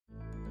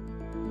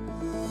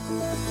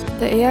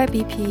The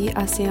AIBP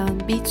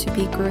ASEAN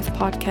B2B Growth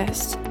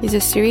Podcast is a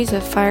series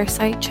of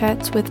fireside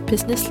chats with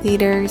business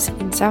leaders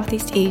in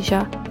Southeast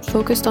Asia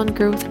focused on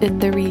growth in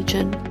the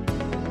region.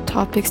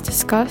 Topics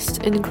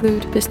discussed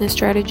include business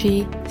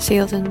strategy,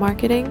 sales and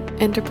marketing,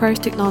 enterprise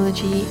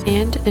technology,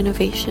 and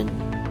innovation.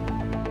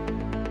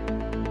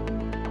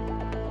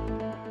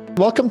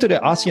 Welcome to the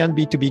ASEAN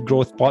B2B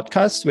Growth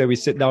Podcast, where we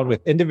sit down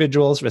with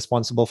individuals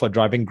responsible for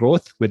driving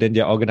growth within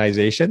their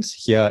organizations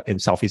here in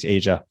Southeast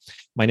Asia.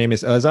 My name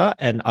is Erza,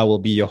 and I will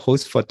be your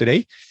host for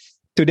today.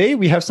 Today,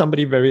 we have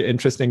somebody very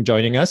interesting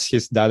joining us.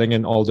 He's dialing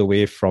in all the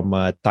way from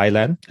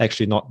Thailand,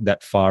 actually not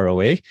that far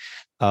away.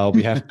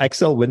 We have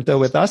Axel Winter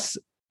with us.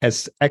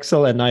 As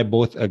Axel and I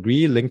both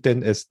agree,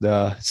 LinkedIn is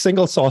the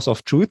single source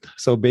of truth.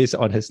 So based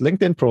on his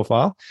LinkedIn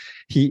profile,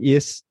 he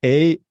is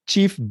a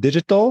Chief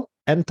Digital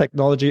and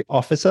Technology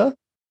Officer,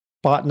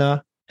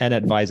 Partner, and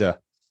Advisor.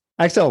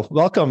 Axel,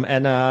 welcome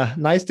and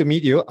nice to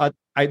meet you.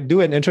 I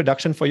do an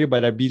introduction for you,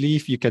 but I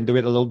believe you can do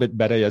it a little bit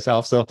better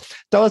yourself. So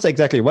tell us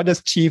exactly, what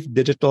does Chief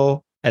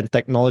Digital and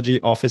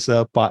Technology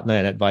Officer, Partner,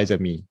 and Advisor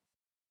mean?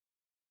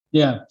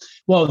 Yeah.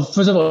 Well,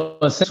 first of all,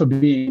 thanks for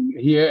being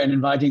here and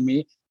inviting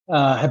me.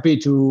 Happy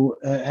to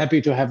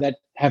have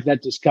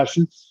that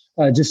discussion.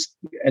 Just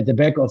at the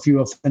back of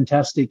your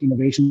fantastic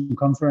innovation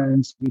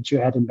conference, which you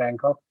had in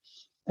Bangkok.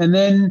 And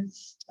then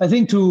I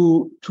think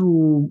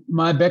to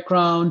my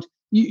background,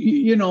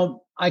 you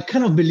know, I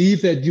kind of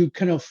believe that you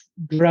kind of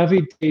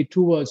gravitate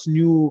towards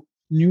new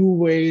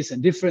ways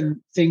and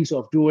different things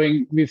of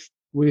doing with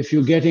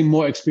you getting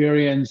more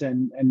experience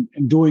and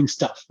doing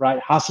stuff, right?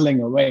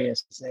 Hustling away,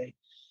 as I say.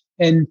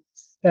 And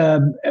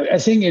I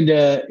think in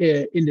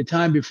the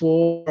time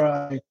before,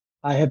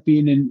 I have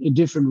been in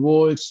different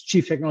roles,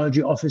 Chief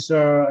Technology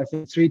Officer, I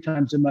think 3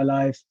 times in my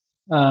life,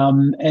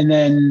 and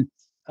then.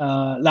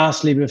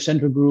 Lastly, with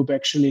Central Group,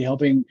 actually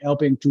helping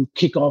to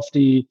kick off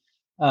the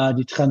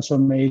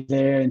transformation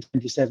there in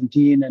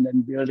 2017, and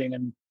then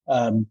building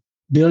a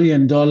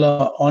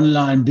billion-dollar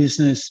online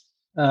business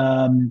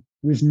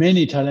with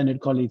many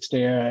talented colleagues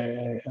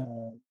there.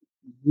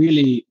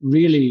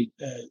 Really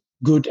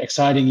good,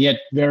 exciting,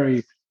 yet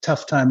very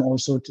tough time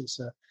also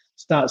to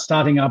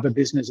starting up a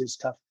business is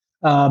tough.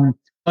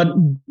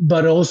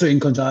 But also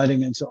in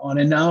consulting and so on.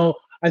 And now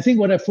I think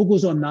what I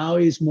focus on now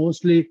is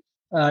mostly.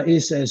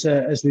 Is as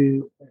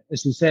we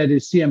said,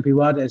 is Siam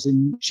Piwat as a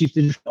Chief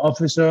Digital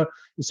Officer.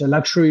 It's a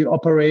luxury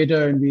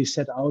operator, and we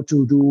set out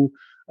to do,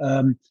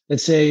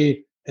 let's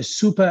say, a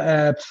super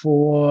app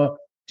for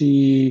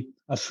the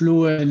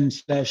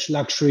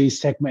affluent/luxury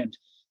segment,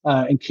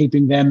 and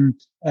keeping them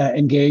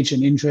engaged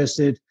and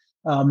interested.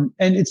 And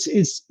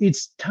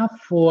it's tough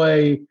for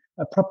a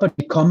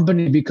property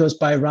company because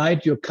by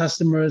right your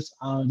customers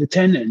are the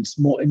tenants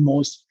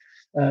most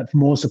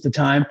of the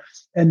time.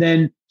 And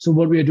then, so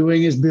what we are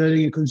doing is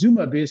building a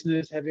consumer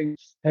business, having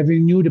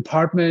new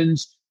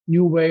departments,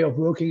 new way of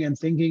working and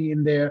thinking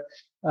in there.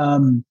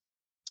 And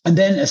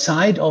then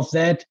aside of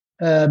that,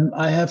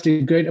 I have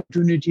the great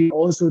opportunity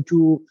also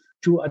to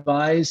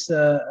advise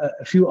a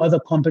few other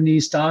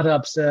companies,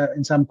 startups,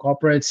 and some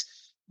corporates,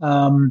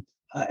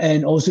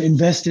 and also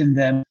invest in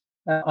them.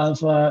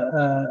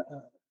 Alpha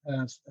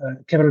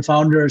Capital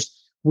Founders,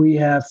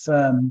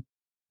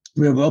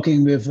 we're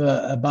working with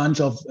a bunch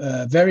of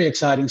very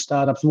exciting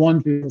startups. One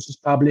which is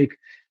public,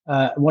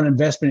 one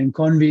investment in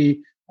Convi.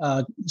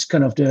 It's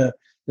kind of the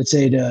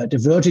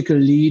vertical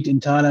lead in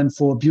Thailand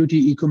for beauty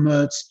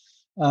e-commerce.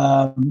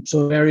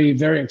 So very,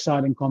 very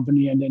exciting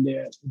company. And then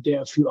there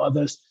are a few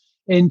others.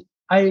 And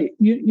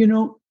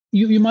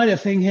you might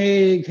have think,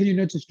 hey, can you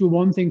not just do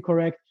one thing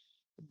correct?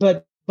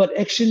 But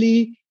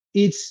actually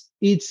it's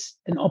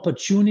an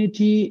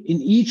opportunity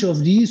in each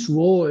of these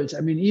roles. I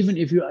mean, even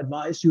if you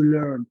advise, you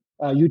learn.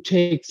 You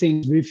take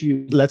things with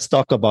you. Let's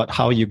talk about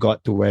how you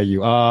got to where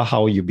you are,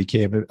 how you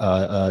became,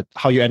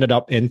 how you ended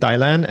up in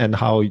Thailand, and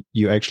how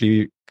you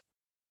actually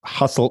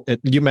hustled.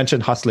 You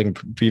mentioned hustling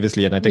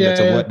previously, and I think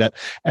that's a word that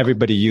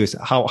everybody uses.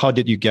 How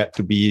did you get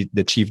to be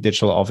the Chief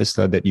Digital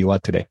Officer that you are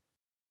today?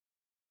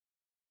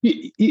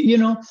 You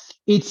know,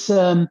 it's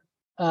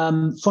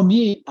for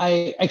me.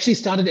 I actually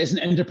started as an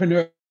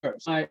entrepreneur.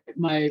 My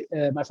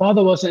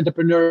father was an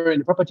entrepreneur in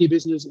the property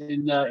business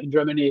in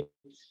Germany.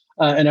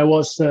 And I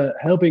was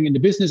helping in the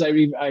business. I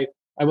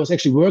was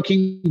actually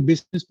working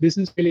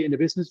business really in the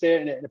business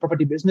there, in the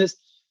property business,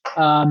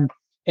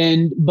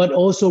 but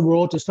also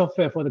wrote the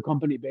software for the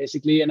company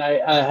basically. And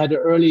I had an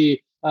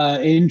early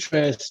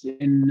interest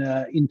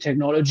in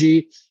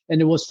technology,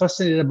 and I was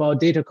fascinated about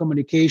data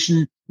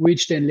communication,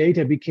 which then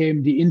later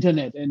became the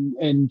internet.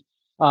 And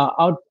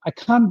I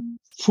can't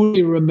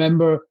fully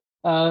remember,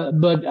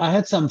 but I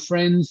had some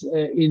friends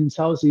in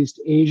Southeast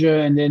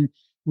Asia, and then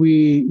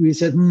we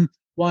said.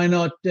 Why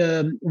not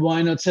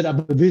set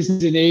up a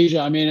business in Asia?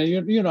 I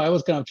mean, you know, I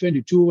was kind of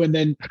 22, and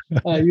then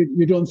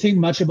you don't think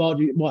much about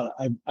it. Well,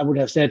 I would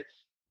have said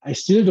I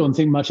still don't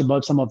think much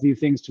about some of these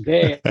things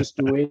today. I just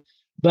do it,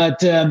 but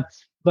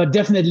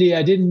definitely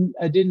I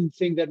didn't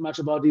think that much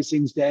about these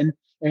things then.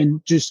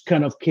 and just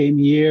kind of came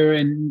here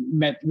and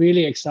met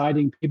really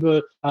exciting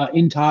people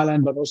in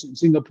Thailand, but also in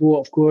Singapore,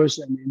 of course,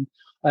 and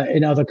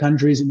in other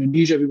countries.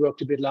 Indonesia, we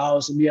worked a bit,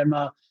 Laos and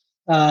Myanmar.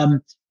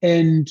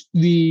 And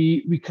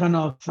we kind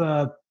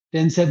of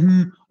then said,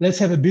 let's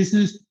have a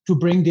business to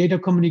bring data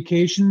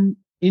communication,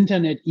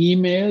 internet,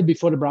 email.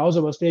 Before the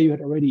browser was there, you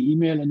had already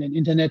email and then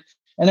internet.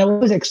 And I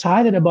was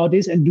excited about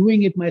this and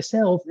doing it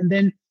myself. And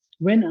then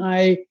when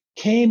I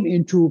came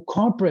into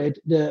corporate,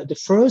 the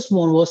first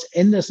one was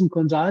Anderson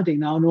Consulting,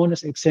 now known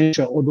as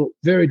Accenture, although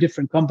very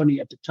different company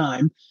at the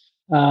time.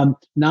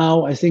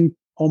 Now I think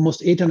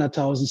almost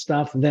 800,000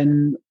 staff,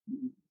 then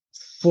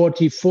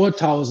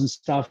 44,000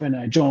 staff when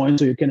I joined.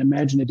 So you can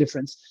imagine the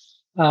difference.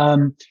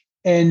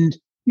 And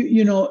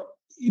you know,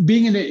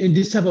 being in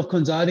this type of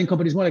consulting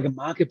company is more like a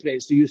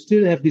marketplace. So you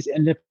still have this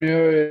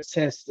entrepreneurial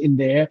test in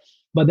there.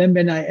 But then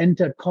when I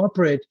entered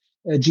corporate,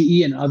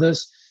 GE and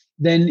others,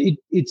 then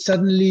it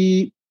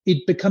suddenly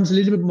becomes a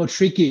little bit more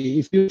tricky.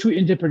 If you're too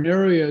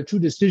entrepreneurial, too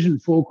decision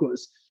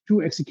focused,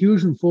 too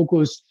execution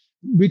focused,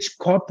 which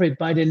corporate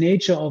by the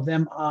nature of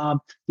them are,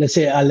 let's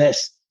say, are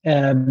less,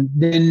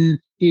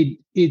 then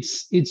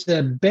it's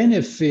a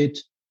benefit,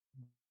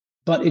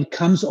 but it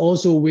comes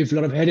also with a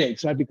lot of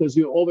headaches, right? Because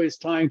you're always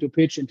trying to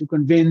pitch and to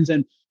convince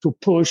and to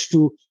push,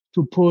 to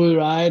pull,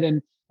 right?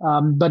 And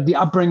but the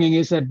upbringing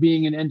is that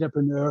being an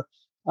entrepreneur,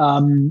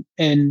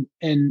 and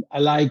I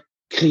like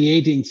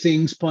creating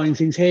things, pointing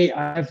things. Hey,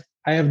 I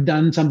have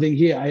done something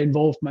here. I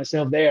involved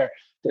myself there.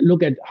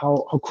 Look at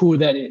how cool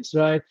that is,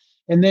 right?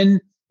 And then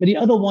but the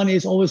other one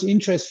is always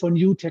interest for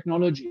new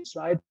technologies,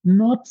 right?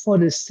 Not for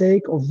the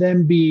sake of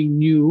them being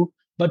new,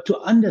 but to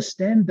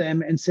understand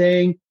them and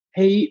saying,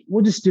 hey,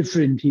 what is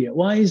different here?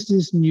 Why is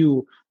this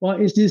new? Why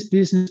is this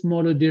business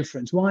model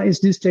different? Why is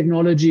this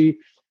technology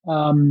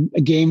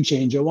a game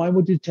changer? Why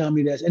would you tell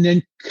me this? And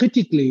then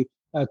critically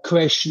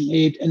question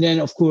it. And then,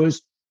 of course,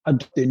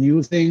 adopt the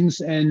new things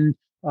and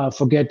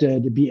forget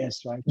the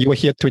BS, right? You were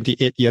here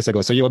 28 years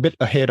ago, so you were a bit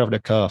ahead of the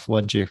curve,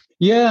 weren't you?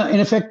 Yeah,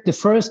 in fact, the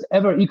first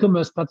ever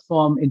e-commerce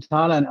platform in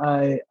Thailand,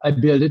 I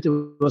built it. There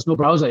was no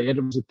browser yet.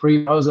 It was a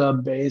pre-browser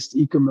based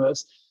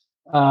e-commerce,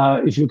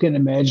 if you can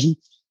imagine.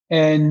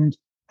 And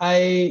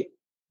I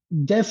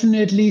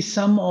definitely,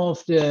 some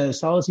of the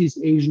Southeast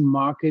Asian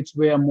markets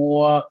were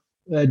more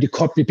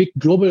the big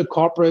global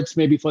corporates.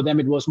 Maybe for them,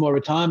 it was more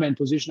retirement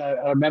position.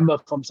 I remember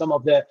from some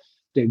of the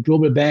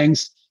global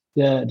banks,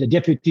 the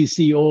deputy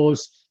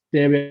CEOs,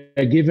 they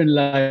were given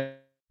like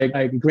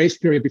a grace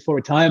period before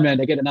retirement.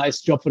 They get a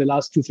nice job for the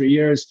last 2-3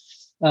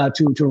 years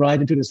to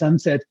ride into the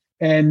sunset.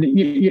 And,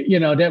 you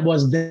know, that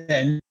was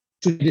then.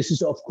 This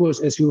is, of course,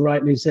 as you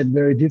rightly said,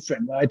 very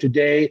different, right?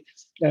 Today,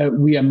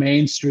 we are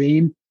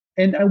mainstream.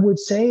 And I would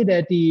say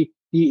that the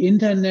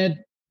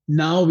internet,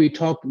 now we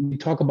talk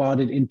about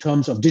it in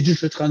terms of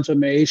digital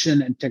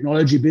transformation and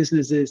technology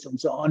businesses and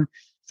so on,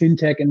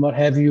 fintech and what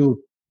have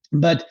you.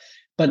 But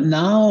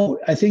now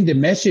I think the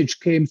message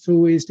came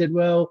through is that,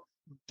 well,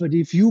 but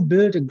if you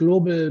build a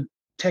global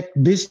tech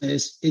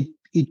business,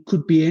 it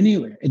could be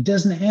anywhere. It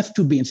doesn't have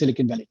to be in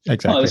Silicon Valley.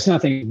 Exactly. There's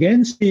nothing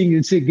against being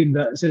in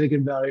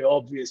Silicon Valley,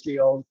 obviously,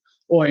 or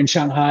in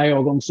Shanghai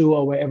or Guangzhou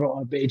or wherever,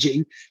 or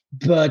Beijing.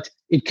 But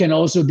it can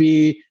also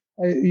be,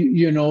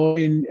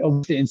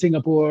 in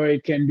Singapore,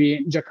 it can be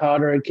in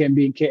Jakarta, it can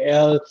be in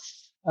KL,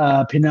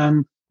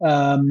 Penang,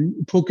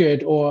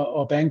 Phuket,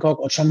 or Bangkok,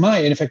 or Chiang Mai.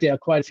 And in fact, there are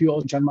quite a few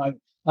also in Chiang Mai.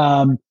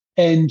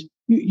 And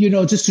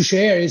just to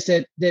share is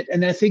that,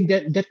 and I think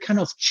that kind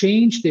of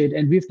changed it.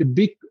 And with the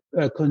big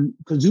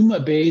consumer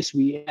base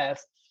we have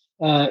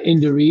in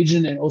the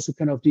region, and also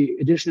kind of the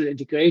additional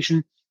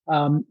integration,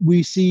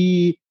 we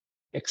see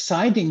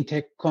exciting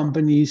tech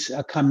companies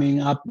are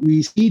coming up.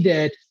 We see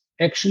that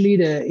actually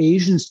the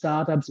Asian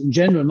startups in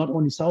general, not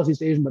only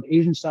Southeast Asian, but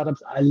Asian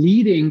startups are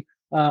leading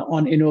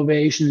on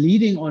innovation,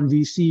 leading on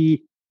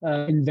VC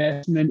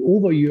investment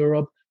over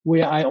Europe,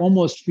 where I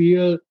almost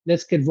feel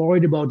let's get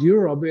worried about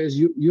Europe, whereas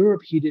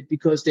Europe heated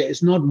because there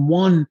is not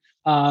one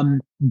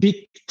big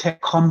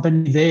tech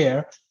company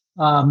there.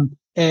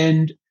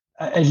 And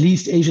at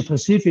least Asia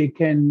Pacific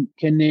can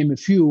name a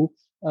few.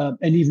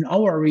 And even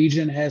our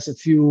region has a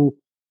few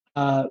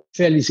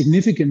fairly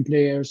significant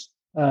players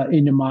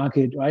in the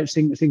market, right?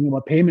 Thinking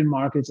about payment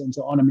markets and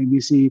so on. I mean, we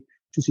see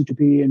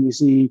 2C2P and we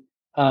see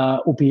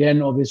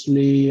OPN,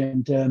 obviously,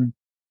 and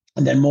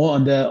then more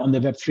on the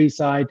Web3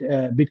 side,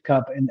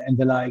 BitCup and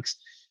the likes.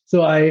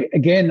 So I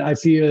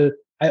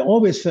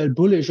always felt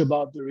bullish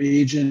about the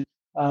region.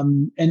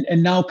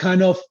 And now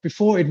kind of,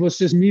 before it was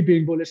just me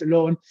being bullish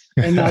alone,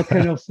 and now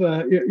kind of,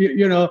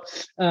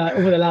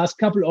 over the last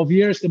couple of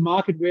years, the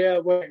market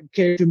where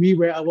came to me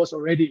where I was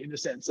already, in a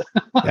sense.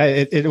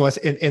 It was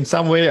in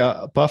some way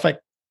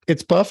perfect.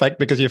 It's perfect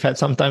because you've had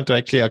some time to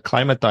actually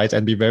acclimatize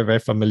and be very, very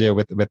familiar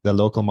with the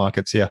local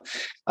markets here.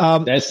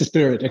 That's the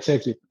spirit,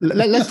 exactly.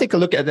 Let's take a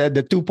look at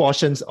the two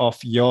portions of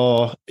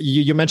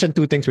you mentioned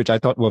two things which I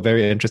thought were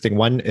very interesting.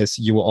 One is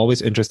you were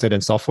always interested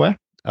in software.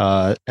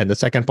 And the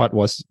second part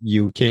was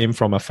you came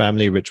from a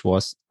family which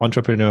was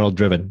entrepreneurial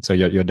driven. So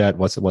your dad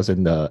was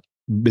in the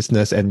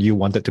business and you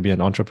wanted to be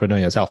an entrepreneur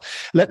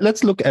yourself.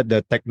 Let's look at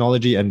the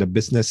technology and the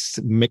business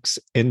mix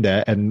in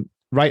there. And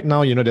right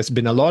now, there's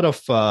been a lot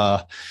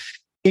of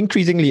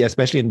increasingly,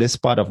 especially in this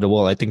part of the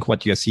world, I think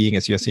what you're seeing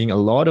is you're seeing a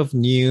lot of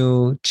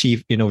new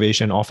chief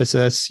innovation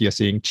officers. You're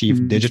seeing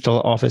chief digital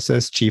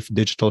officers, chief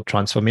digital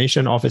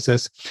transformation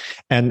officers.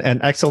 And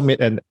Axel made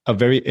a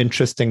very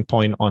interesting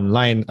point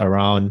online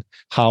around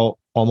how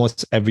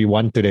almost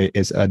everyone today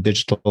is a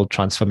digital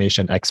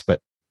transformation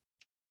expert.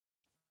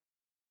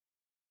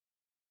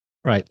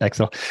 Right,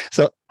 Axel.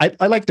 So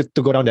I like to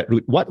go down that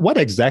route. What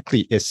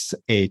exactly is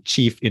a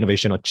chief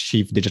innovation or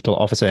chief digital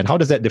officer, and how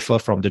does that differ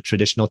from the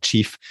traditional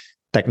chief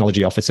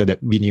technology officer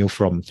that we knew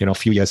from just a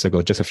few years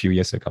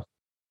ago?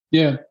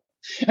 Yeah,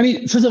 I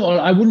mean, first of all,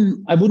 I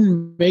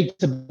wouldn't make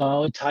it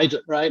about a title,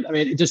 right? I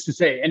mean, just to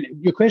say, and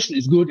your question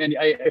is good, and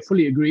I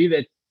fully agree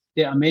that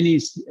there are many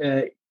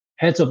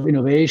heads of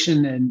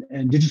innovation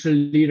and digital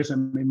leaders. I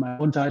mean, my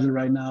own title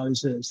right now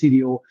is a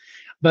CDO,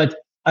 but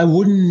I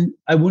wouldn't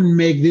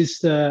make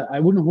this. I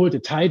wouldn't hold a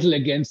title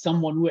against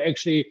someone who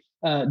actually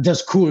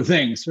does cool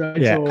things, right?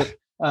 Yeah. So,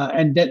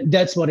 and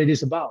that's what it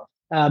is about.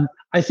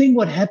 I think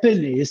what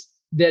happened is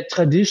that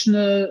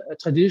traditional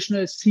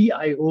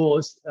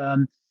CIOs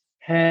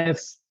have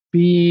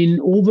been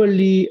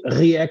overly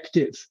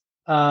reactive.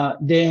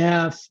 They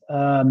have,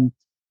 and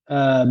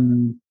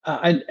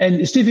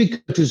it's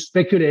difficult to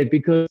speculate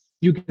because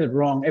you get it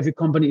wrong. Every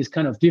company is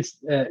kind of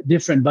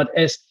different, but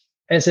as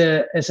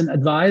an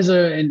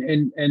advisor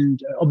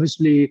and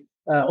obviously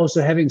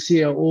also having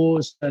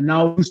CIOs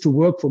now used to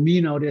work for me.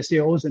 Now they're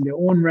CIOs in their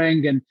own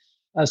rank, and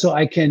so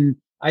I can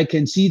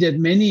see that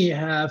many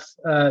have,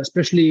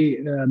 especially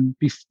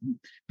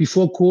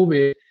before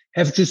COVID,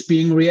 have just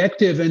been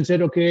reactive and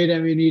said, okay,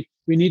 then we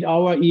need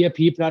our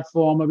ERP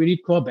platform, or we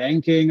need core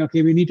banking.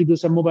 Okay, we need to do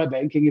some mobile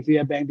banking if we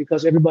are a bank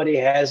because everybody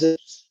has it.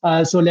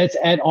 So let's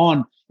add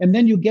on, and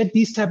then you get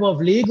these type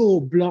of Lego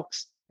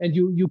blocks. And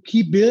you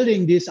keep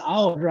building this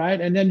out, right?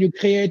 And then you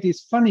create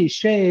these funny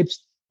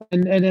shapes,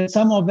 and then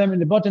some of them in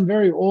the bottom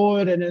very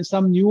old, and then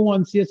some new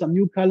ones here, some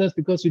new colors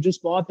because you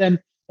just bought them.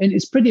 And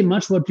it's pretty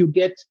much what you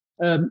get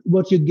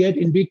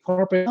in big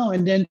corporate now.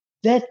 And then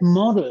that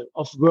model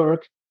of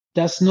work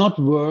does not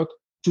work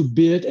to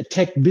build a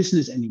tech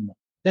business anymore.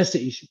 That's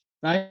the issue,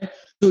 right?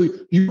 So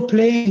you're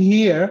playing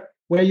here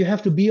where you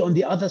have to be on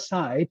the other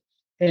side,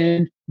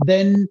 and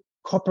then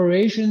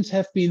corporations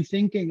have been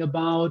thinking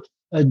about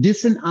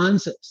different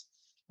answers.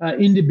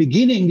 In the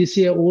beginning, the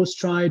CIOs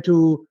try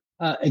to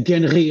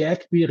again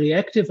be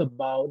reactive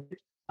about it.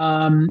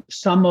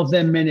 Some of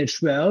them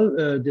managed well,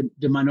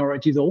 the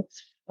minority though.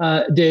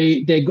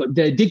 They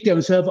dig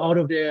themselves out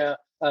of their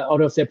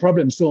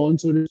problem zone,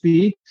 so to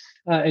speak,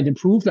 and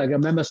improve. Like I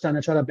remember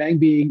Standard Chartered Bank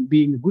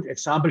being a good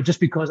example,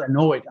 just because I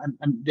know it.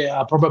 There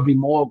are probably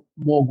more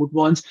good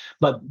ones,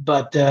 but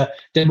that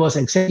was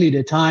exactly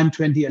the time,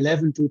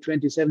 2011 to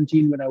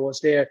 2017, when I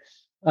was there.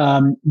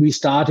 We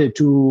started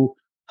to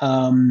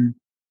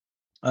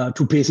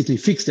basically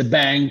fix the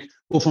bank,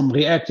 go from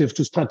reactive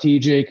to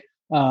strategic,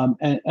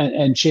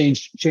 and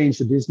change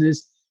the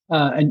business.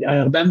 And I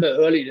remember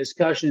early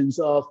discussions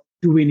of,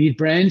 do we need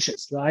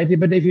branches, right?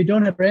 But if you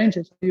don't have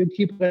branches, you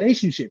keep a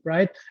relationship,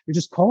 right? You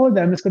just call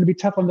them. It's going to be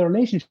tough on the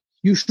relationship.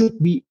 You should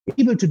be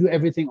able to do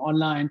everything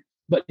online,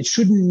 but it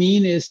shouldn't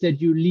mean is that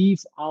you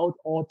leave out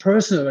all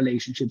personal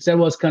relationships. That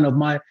was kind of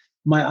my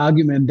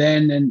argument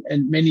then,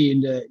 and many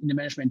in the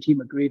management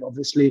team agreed,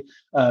 obviously.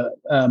 But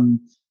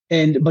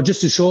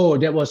just to show,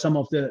 that was some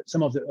of the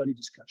early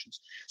discussions.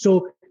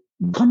 So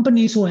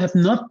companies who have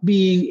not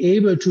been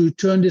able to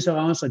turn this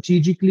around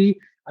strategically,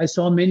 I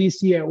saw many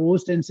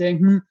CIOs then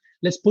saying,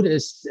 let's put a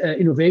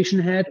innovation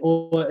head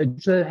or a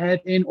digital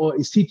head in, or a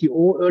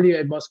CTO. Earlier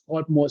it was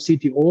called more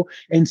CTO,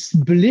 and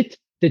split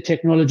the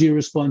technology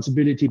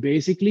responsibility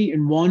basically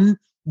in one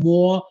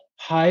more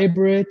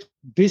hybrid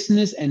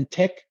business and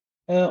tech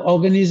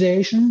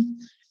organization,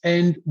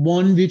 and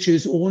one which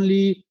is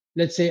only,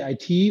 let's say,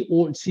 IT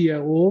or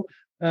CIO,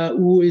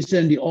 who is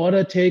then the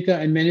order taker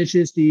and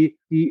manages the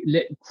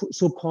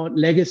so-called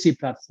legacy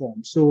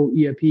platforms, so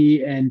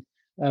ERP and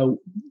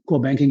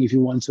core banking, if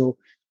you want. So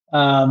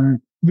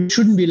we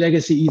shouldn't be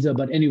legacy either,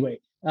 but anyway.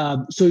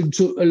 So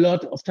a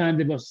lot of time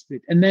they was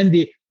split, and then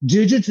the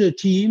digital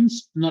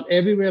teams, not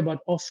everywhere but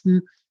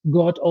often,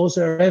 got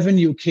also a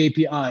revenue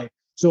KPI.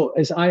 So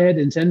as I had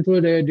in Central,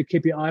 the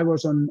KPI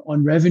was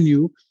on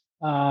revenue,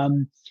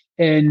 and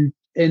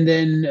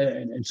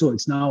so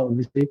it's now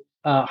obviously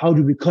how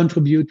do we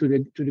contribute to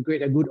the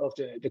greater good of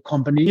the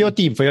company. Your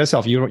team, for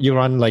yourself, you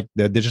run like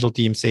the digital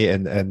team, say,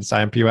 and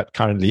Siam Piwat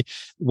currently.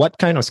 What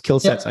kind of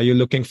skill sets are you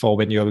looking for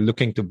when you're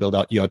looking to build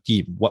out your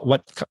team?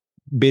 What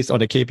based on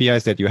the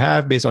KPIs that you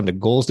have, based on the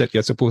goals that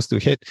you're supposed to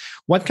hit,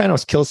 what kind of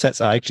skill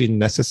sets are actually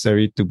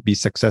necessary to be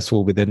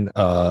successful within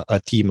a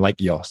team like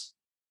yours?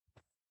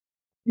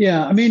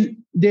 Yeah, I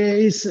mean, there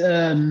is,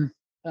 I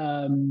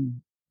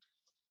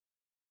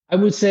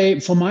would say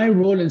for my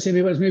role in Siam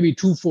Piwat, it's maybe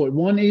twofold.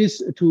 One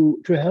is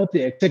to help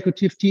the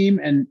executive team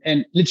and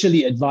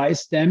literally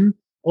advise them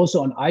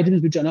also on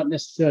items which are not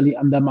necessarily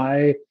under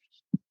my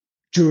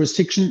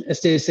jurisdiction,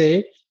 as they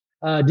say.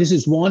 This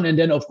is one. And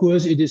then, of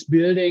course, it is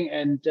building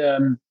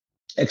and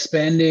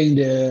expanding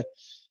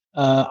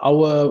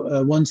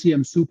our One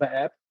CM Super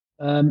app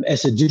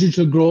as a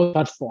digital growth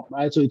platform,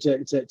 right? So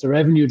it's a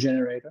revenue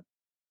generator.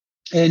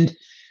 And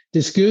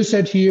the skill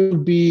set here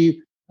would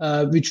be,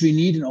 which we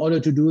need in order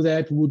to do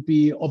that, would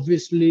be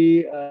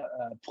obviously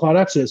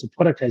products. So there's a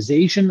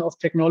productization of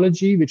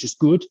technology, which is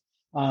good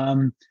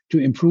to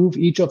improve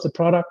each of the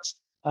products.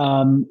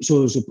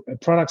 So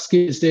product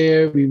skills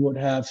there. We would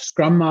have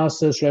Scrum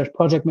Master /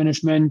 project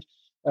management,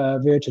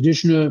 very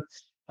traditional,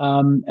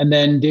 and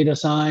then data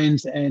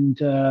science and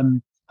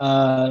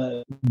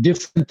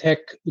different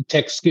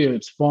tech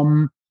skills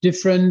from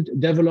different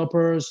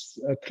developers,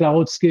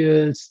 cloud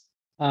skills.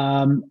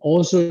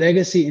 Also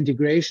legacy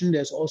integration,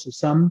 there's also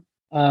some,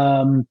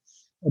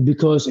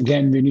 because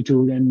again, we need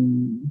to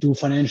then do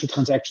financial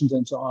transactions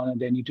and so on, and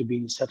they need to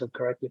be settled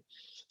correctly.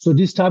 So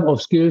this type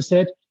of skill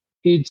set,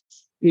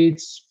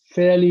 it's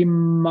fairly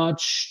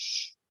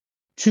much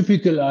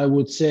typical, I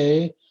would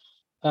say.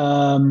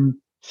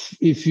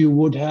 If you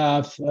would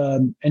have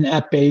an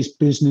app-based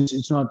business,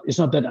 it's not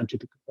that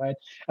untypical, right?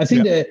 I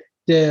think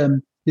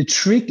the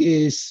trick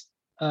is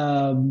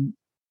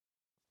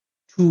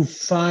to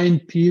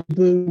find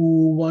people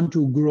who want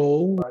to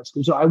grow.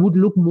 So I would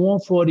look more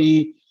for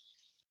the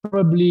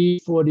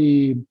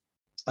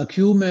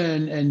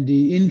acumen and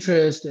the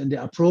interest and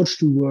the approach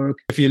to work.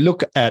 If you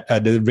look at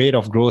the rate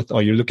of growth,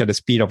 or you look at the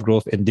speed of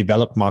growth in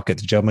developed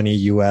markets, Germany,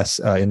 US,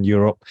 in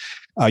Europe,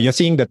 you're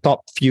seeing the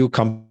top few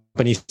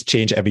companies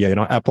change every year.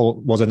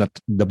 Apple wasn't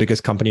the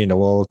biggest company in the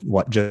world,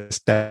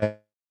 just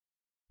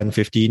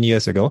 15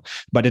 years ago.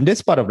 But in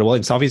this part of the world,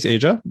 in Southeast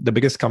Asia, the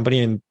biggest company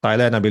in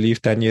Thailand, I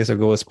believe 10 years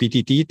ago, was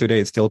PTT. Today,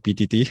 it's still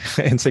PTT.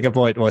 In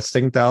Singapore, it was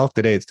Singtel.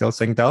 Today, it's still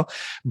Singtel.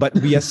 But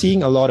we are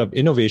seeing a lot of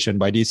innovation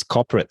by these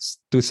corporates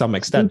to some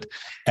extent.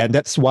 And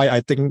that's why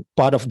I think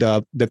part of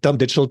the term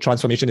digital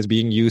transformation is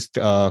being used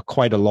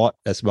quite a lot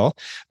as well.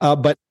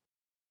 But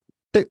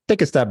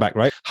take a step back,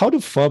 right? How do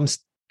firms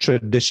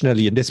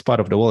traditionally in this part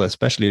of the world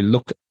especially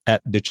look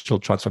at digital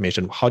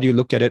transformation? How do you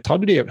look at it?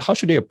 How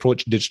should they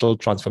approach digital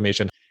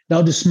transformation?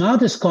 Now, the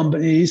smartest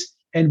companies,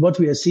 and what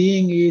we are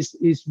seeing is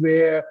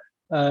where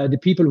the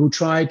people who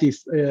tried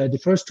the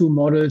first two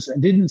models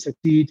and didn't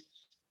succeed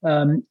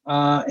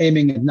are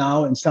aiming at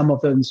now, and some of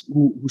them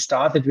who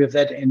started with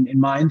that in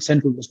mind,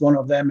 Central was one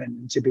of them,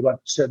 and Siam Piwat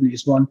certainly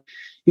is one,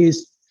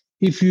 is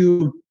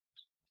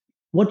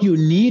what you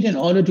need in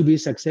order to be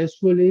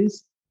successful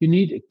is you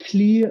need a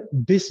clear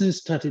business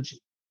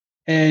strategy,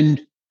 and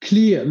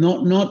clear,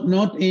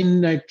 not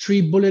in like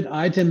 3 bullet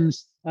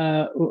items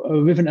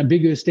with an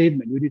ambiguous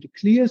statement. We need a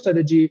clear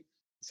strategy of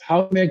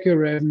how to make your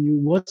revenue,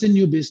 what's the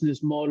new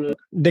business model.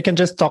 They can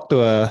just talk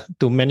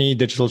to many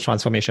digital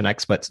transformation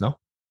experts, no?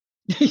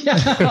 Yeah,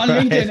 on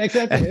LinkedIn,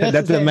 exactly.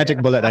 That's the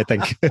magic bullet, I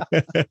think.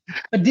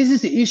 But this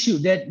is the issue,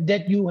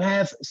 that you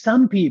have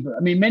some people,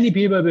 many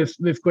people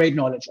with great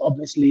knowledge,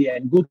 obviously,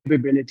 and good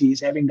capabilities,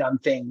 having done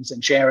things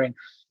and sharing,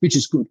 which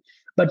is good.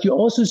 But you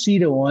also see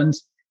the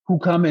ones who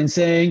come and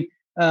saying,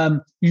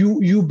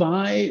 you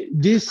buy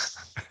this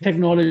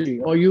technology,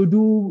 or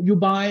you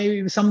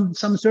buy some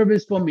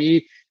service for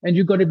me, and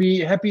you're going to be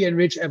happy and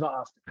rich ever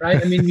after,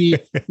 right? We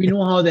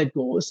know how that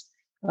goes.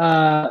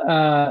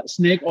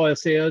 Snake oil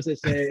sales,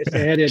 as they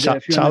had it a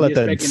few years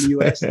back in the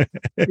US.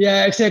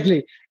 Yeah,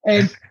 exactly.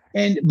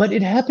 But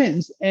it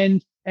happens,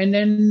 and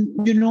then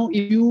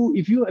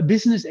if you're a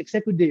business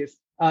executive,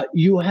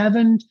 you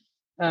haven't.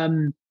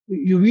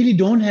 You really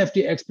don't have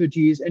the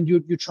expertise, and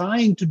you're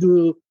trying to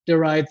do the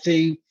right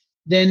thing,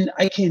 then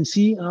I can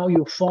see how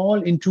you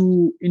fall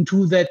into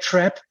that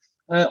trap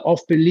of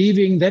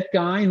believing that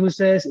guy who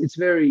says it's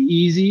very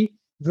easy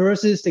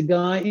versus the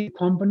guy in the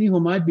company who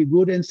might be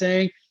good and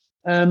saying,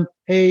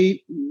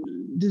 hey,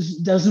 this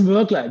doesn't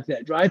work like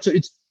that, right? So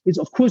it's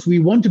of course we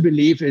want to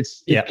believe it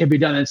can be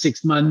done in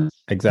 6 months.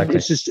 Exactly.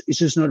 It's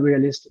just not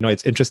realistic.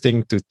 It's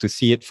interesting to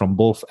see it from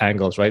both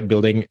angles, right?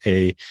 Building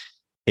a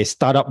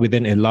startup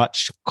within a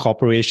large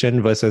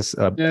corporation versus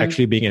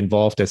actually being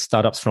involved as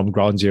startups from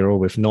ground zero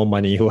with no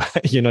money, who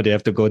they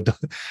have to go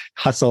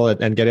hustle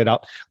and get it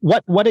out.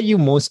 What are you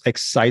most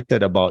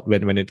excited about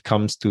when it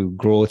comes to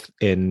growth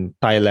in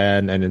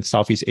Thailand and in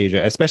Southeast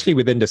Asia, especially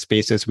within the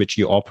spaces which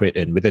you operate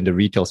in, within the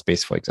retail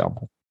space, for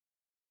example?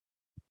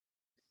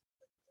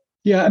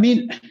 Yeah,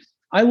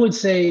 I would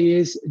say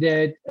is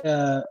that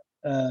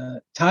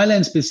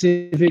Thailand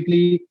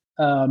specifically,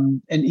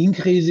 and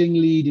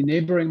increasingly the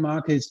neighboring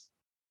markets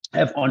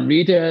have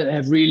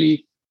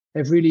really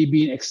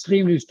been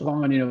extremely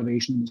strong on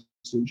innovation.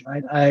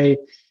 Right?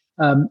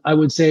 I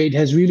would say it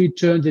has really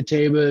turned the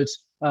tables.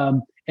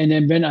 And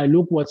then when I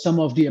look what some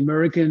of the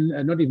American,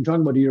 not even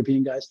talking about the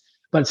European guys,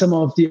 but some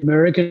of the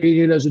American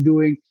retailers are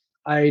doing,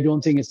 I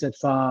don't think it's that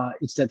far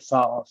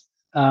off.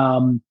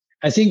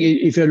 I think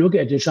if you look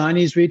at the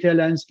Chinese retail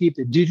landscape,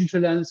 the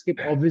digital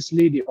landscape,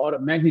 obviously the order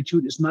of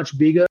magnitude is much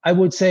bigger. I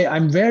would say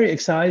I'm very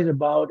excited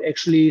about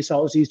actually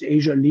Southeast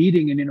Asia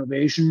leading in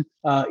innovation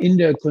in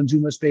the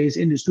consumer space,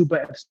 in the super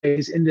app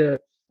space, in the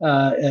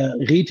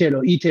retail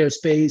or e-tail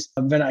space.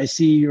 When I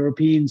see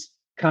Europeans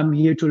come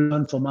here to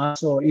learn from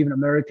us, or even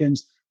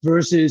Americans,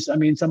 versus, I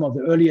mean, some of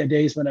the earlier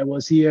days when I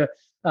was here,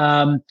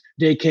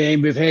 they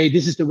came with, hey,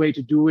 this is the way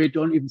to do it.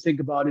 Don't even think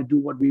about it. Do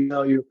what we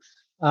tell you.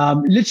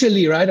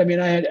 Literally, right? I mean,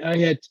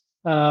 I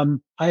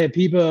had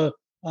people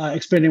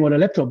explaining what a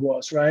laptop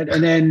was, right?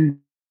 And then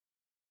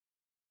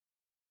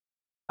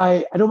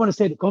I don't want to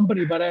say the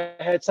company, but I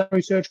had some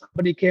research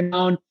company came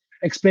down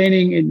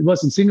explaining, it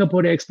was in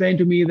Singapore, they explained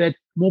to me that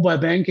mobile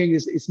banking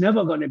is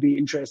never going to be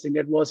interesting.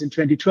 That was in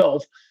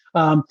 2012.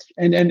 And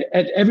then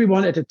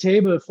everyone at the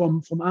table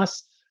from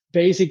us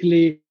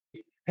basically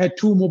had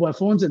 2 mobile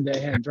phones in their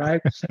hand, right?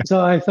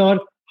 So I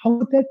thought, how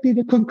would that be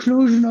the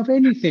conclusion of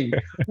anything,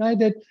 right?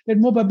 That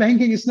mobile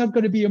banking is not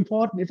going to be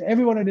important if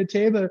everyone at the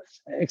table,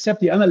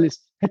 except the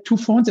analysts, had 2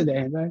 phones in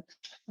their hand, right?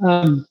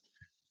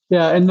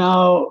 Yeah, and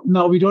now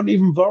we don't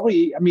even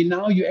worry. I mean,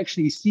 now you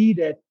actually see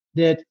that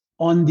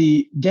on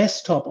the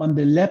desktop, on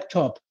the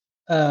laptop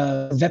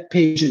web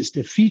pages,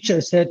 the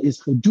feature set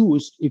is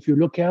reduced. If you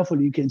look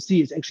carefully, you can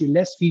see it's actually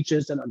less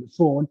features than on the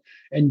phone.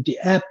 And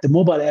the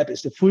mobile app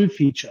is the full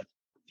feature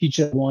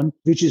one,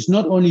 which is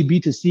not only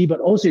B2C, but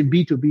also in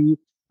B2B.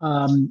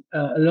 A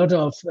lot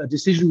of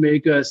decision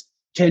makers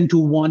tend to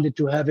want it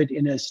to have it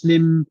in a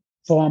slim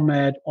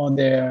format on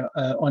their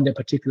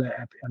particular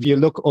app. If you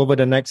look over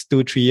the next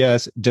 2-3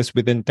 years, just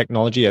within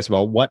technology as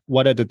well,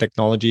 what are the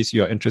technologies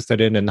you're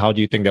interested in, and how do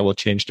you think that will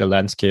change the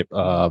landscape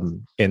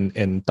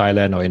in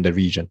Thailand or in the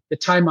region? The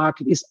Thai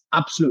market is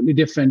absolutely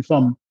different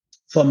from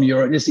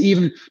Europe.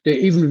 There are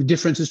even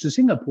differences to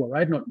Singapore,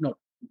 right? Not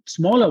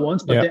smaller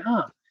ones, but there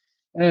are,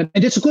 and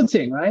it's a good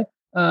thing, right?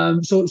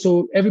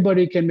 So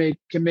everybody can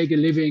make a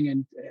living,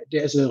 and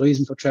there's a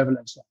reason for travel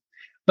and so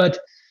on.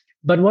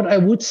 But what I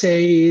would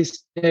say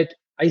is that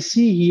I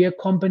see here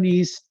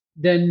companies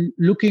then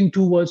looking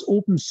towards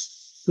open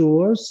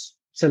source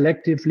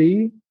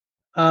selectively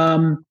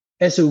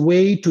as a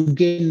way to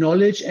gain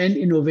knowledge and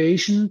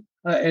innovation,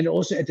 and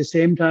also at the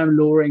same time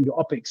lowering the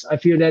OpEx. I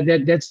feel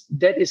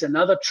that is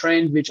another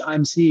trend which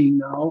I'm seeing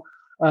now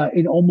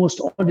in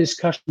almost all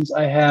discussions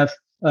I have.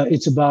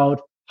 It's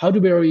about how do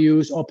we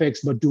reduce OpEx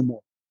but do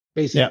more,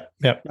 basically.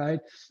 Yeah.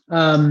 Right.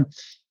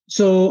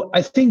 So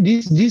I think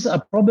these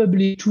are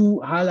probably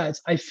 2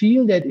 highlights. I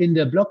feel that in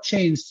the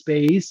blockchain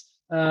space,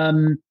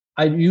 I'm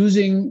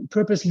using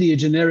purposely a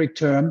generic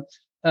term,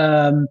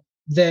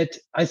 that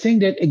I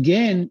think that,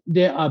 again,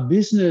 there are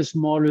business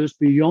models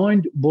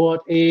beyond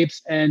Bored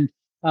Apes and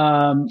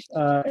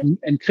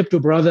Crypto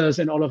Brothers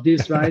and all of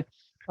this, right?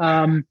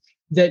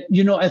 That,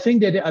 I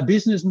think that there are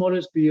business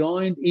models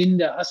beyond in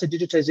the asset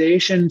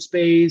digitization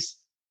space,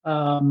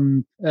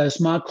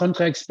 smart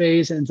contract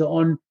space, and so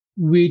on,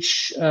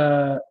 which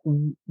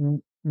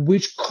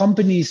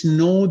companies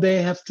know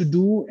they have to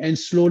do and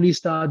slowly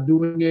start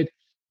doing it.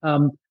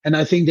 And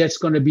I think that's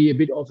going to be a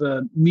bit of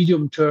a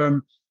medium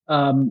term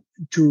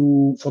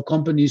for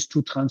companies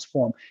to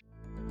transform.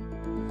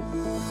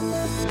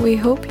 We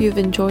hope you've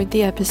enjoyed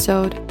the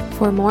episode.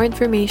 For more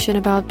information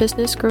about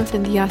business growth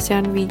in the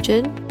ASEAN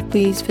region,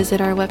 please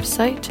visit our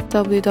website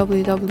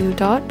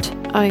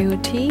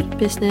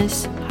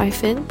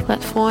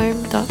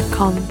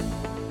www.iotbusiness-platform.com.